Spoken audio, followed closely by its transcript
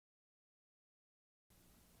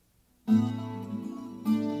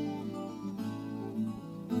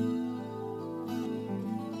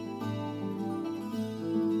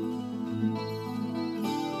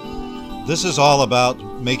This is all about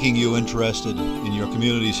making you interested in your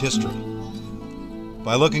community's history.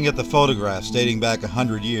 By looking at the photographs dating back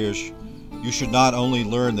 100 years, you should not only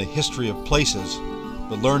learn the history of places,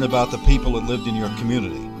 but learn about the people that lived in your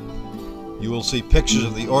community. You will see pictures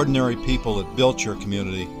of the ordinary people that built your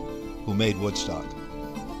community, who made Woodstock.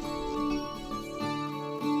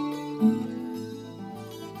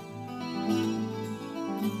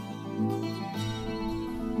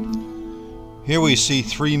 Here we see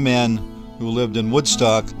three men who lived in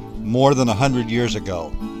Woodstock more than 100 years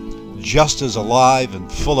ago, just as alive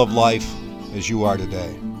and full of life as you are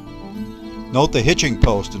today. Note the hitching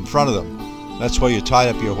post in front of them. That's where you tied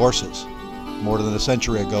up your horses more than a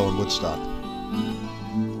century ago in Woodstock.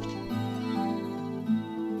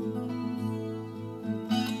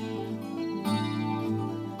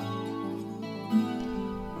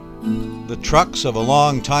 The trucks of a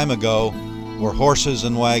long time ago were horses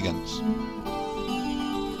and wagons.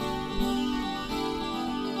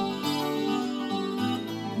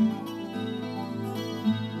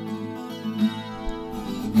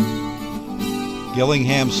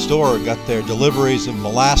 Gillingham's store got their deliveries of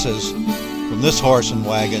molasses from this horse and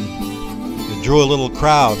wagon. It drew a little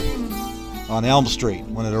crowd on Elm Street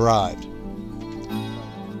when it arrived.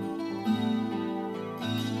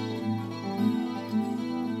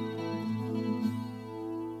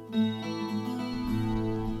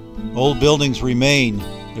 Old buildings remain,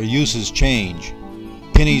 their uses change.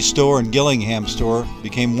 Pinney's store and Gillingham's store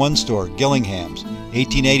became one store, Gillingham's.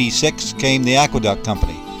 1886 came the Aqueduct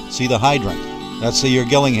Company. See the hydrant. That's the year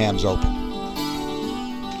Gillingham's opened.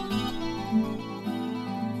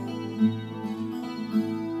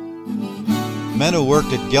 Men who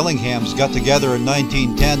worked at Gillingham's got together in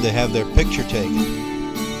 1910 to have their picture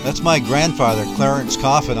taken. That's my grandfather, Clarence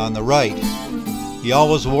Coffin, on the right. He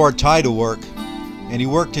always wore a tie to work, and he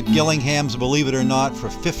worked at Gillingham's, believe it or not, for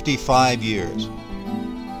 55 years.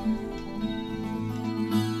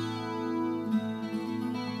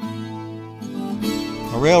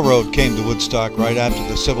 A railroad came to Woodstock right after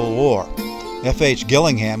the Civil War. F.H.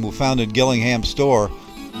 Gillingham, who founded Gillingham's store,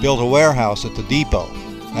 built a warehouse at the depot.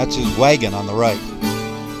 That's his wagon on the right.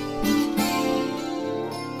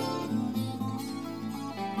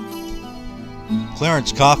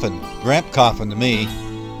 Clarence Coffin, Gramp Coffin to me,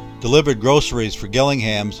 delivered groceries for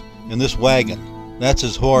Gillingham's in this wagon. That's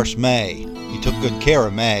his horse, May. He took good care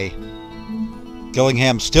of May.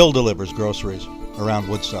 Gillingham still delivers groceries around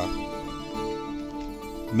Woodstock.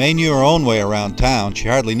 May knew her own way around town. She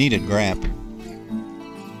hardly needed Gramp.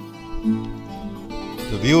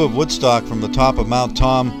 The view of Woodstock from the top of Mount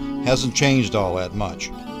Tom hasn't changed all that much.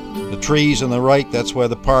 The trees on the right, that's where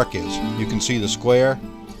the park is. You can see the square.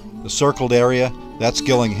 The circled area, that's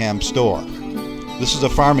Gillingham's store. This is a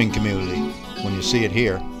farming community when you see it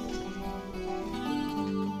here.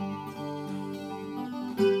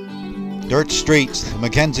 Dirt streets, the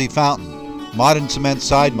Mackenzie Fountain, modern cement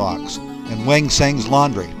sidewalks, and Weng Seng's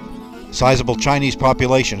Laundry. Sizable Chinese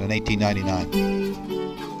population in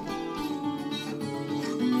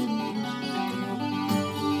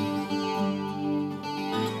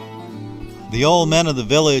 1899. The old men of the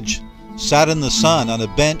village sat in the sun on a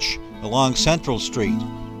bench along Central Street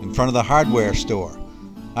in front of the hardware store.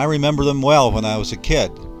 I remember them well when I was a kid.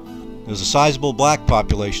 There's a sizable black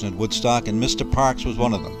population at Woodstock, and Mr. Parks was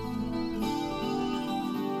one of them.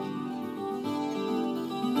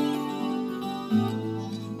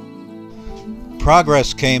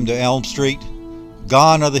 Progress came to Elm Street.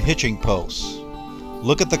 Gone are the hitching posts.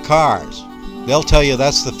 Look at the cars. They'll tell you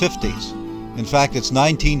that's the 50s. In fact, it's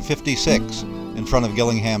 1956 in front of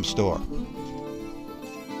Gillingham's store.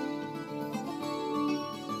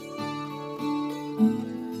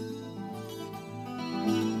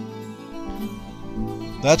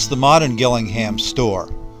 That's the modern Gillingham's store.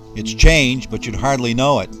 It's changed, but you'd hardly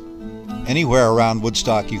know it. Anywhere around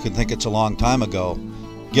Woodstock you can think it's a long time ago.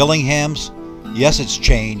 Gillingham's, yes, it's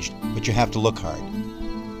changed, but you have to look hard.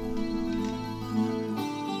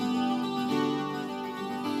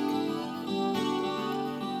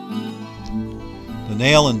 The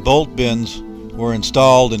nail and bolt bins were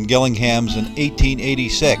installed in Gillingham's in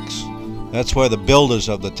 1886. That's where the builders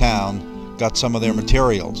of the town got some of their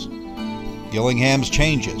materials. Gillingham's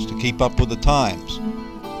changes to keep up with the times,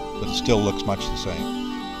 but it still looks much the same.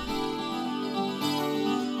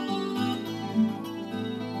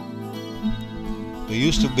 There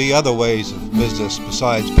used to be other ways of business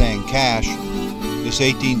besides paying cash. This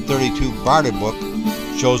 1832 barter book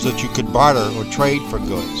shows that you could barter or trade for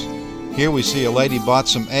goods. Here we see a lady bought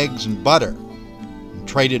some eggs and butter and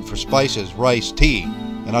traded for spices, rice, tea,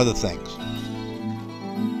 and other things.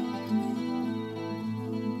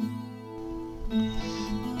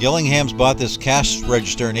 Gillingham's bought this cash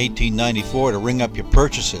register in 1894 to ring up your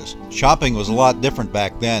purchases. Shopping was a lot different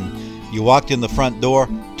back then. You walked in the front door,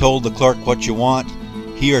 told the clerk what you want,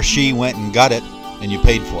 he or she went and got it, and you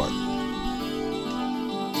paid for it.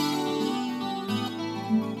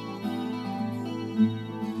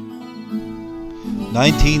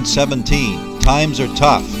 "1917. Times are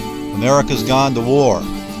tough. America's gone to war.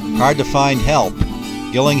 Hard to find help."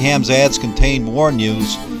 Gillingham's ads contained war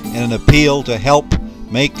news and an appeal to help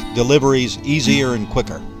make deliveries easier and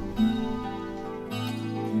quicker.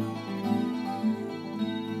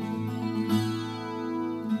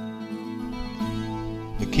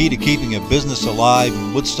 The key to keeping a business alive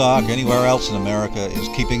in Woodstock or anywhere else in America is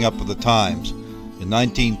keeping up with the times. In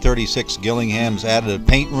 1936, Gillingham's added a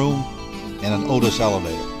paint room and an Otis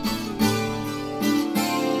elevator.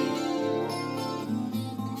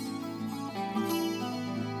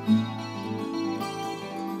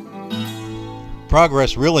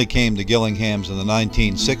 Progress really came to Gillingham's in the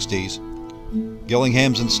 1960s.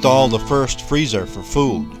 Gillingham's installed the first freezer for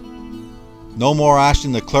food. No more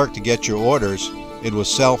asking the clerk to get your orders, it was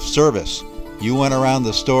self-service. You went around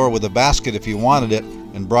the store with a basket if you wanted it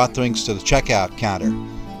and brought things to the checkout counter.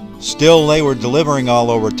 Still, they were delivering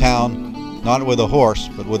all over town, not with a horse,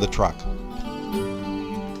 but with a truck.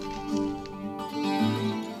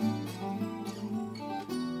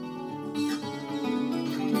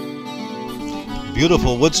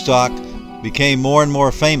 Beautiful Woodstock became more and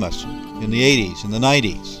more famous in the 80s and the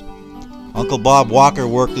 90s. Uncle Bob Walker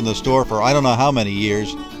worked in the store for I don't know how many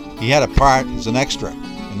years. He had a part as an extra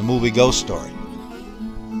in the movie Ghost Story.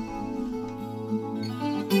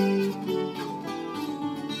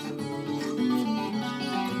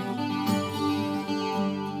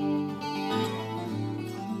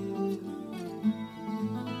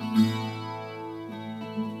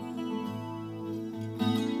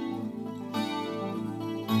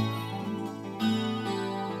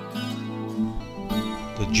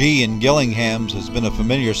 The G in Gillingham's has been a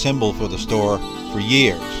familiar symbol for the store for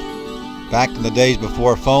years. Back in the days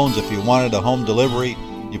before phones, if you wanted a home delivery,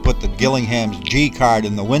 you put the Gillingham's G card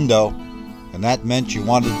in the window, and that meant you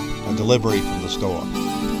wanted a delivery from the store.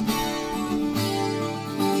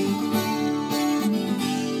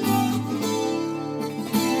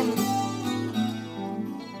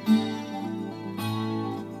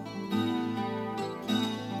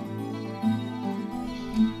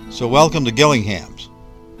 So welcome to Gillingham's.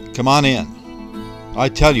 Come on in. I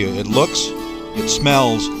tell you, it looks, it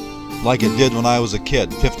smells like it did when I was a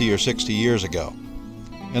kid 50 or 60 years ago.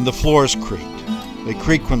 And the floors creaked. They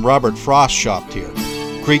creaked when Robert Frost shopped here.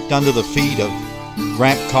 Creaked under the feet of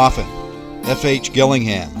Grant Coffin, F.H.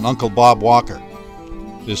 Gillingham, and Uncle Bob Walker.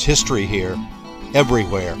 There's history here,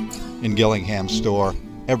 everywhere in Gillingham's store,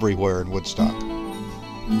 everywhere in Woodstock.